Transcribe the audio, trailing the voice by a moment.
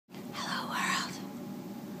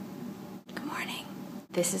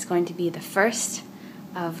This is going to be the first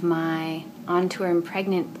of my on tour and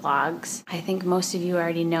pregnant vlogs. I think most of you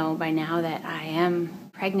already know by now that I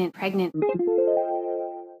am pregnant.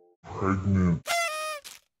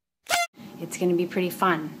 It's gonna be pretty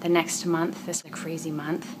fun the next month. This is a crazy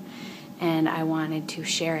month, and I wanted to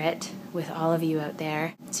share it with all of you out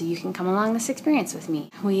there so you can come along this experience with me.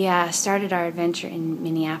 We started our adventure in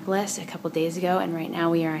Minneapolis a couple days ago, and right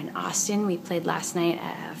now we are in Austin. We played last night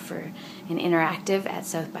for an interactive at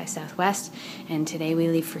South by Southwest, and today we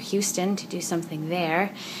leave for Houston to do something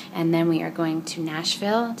there, and then we are going to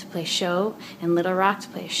Nashville to play a show, and Little Rock to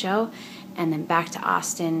play a show, and then back to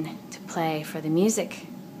Austin to play for the music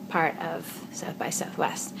part of South by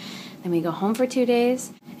Southwest. Then we go home for 2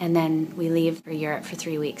 days, and then we leave for Europe for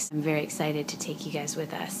 3 weeks. I'm very excited to take you guys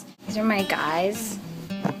with us. These are my guys.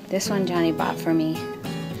 This one Johnny bought for me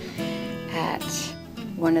at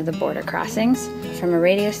one of the border crossings from a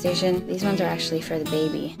radio station. These ones are actually for the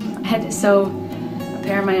baby. I had to sew a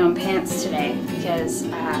pair of my own pants today because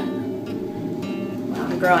well,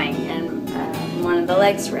 I'm growing and one of the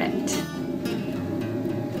legs ripped.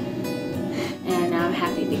 And now I'm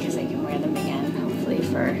happy because I can wear them again, hopefully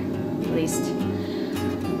for at least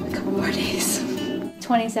a couple more days.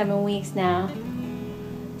 27 weeks now,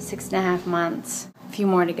 6.5 months, a few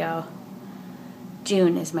more to go.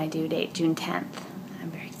 June is my due date, June 10th.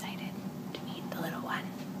 I'm very excited to meet the little one.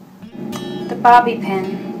 The bobby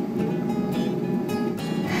pin.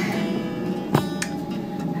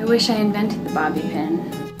 I wish I invented the bobby pin.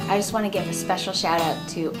 I just want to give a special shout out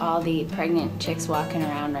to all the pregnant chicks walking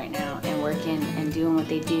around right now and working and doing what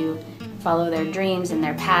they do, follow their dreams and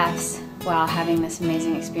their paths while having this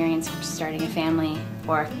amazing experience of starting a family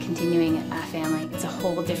or continuing a family. It's a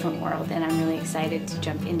whole different world, and I'm really excited to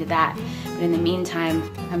jump into that. But in the meantime,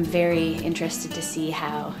 I'm very interested to see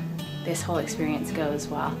how this whole experience goes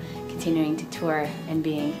while continuing to tour and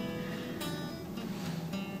being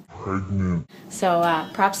pregnant. So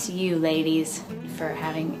props to you ladies for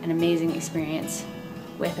having an amazing experience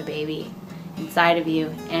with a baby inside of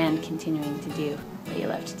you and continuing to do what you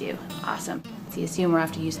love to do. Awesome. See you soon. We're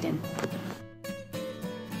off to Houston.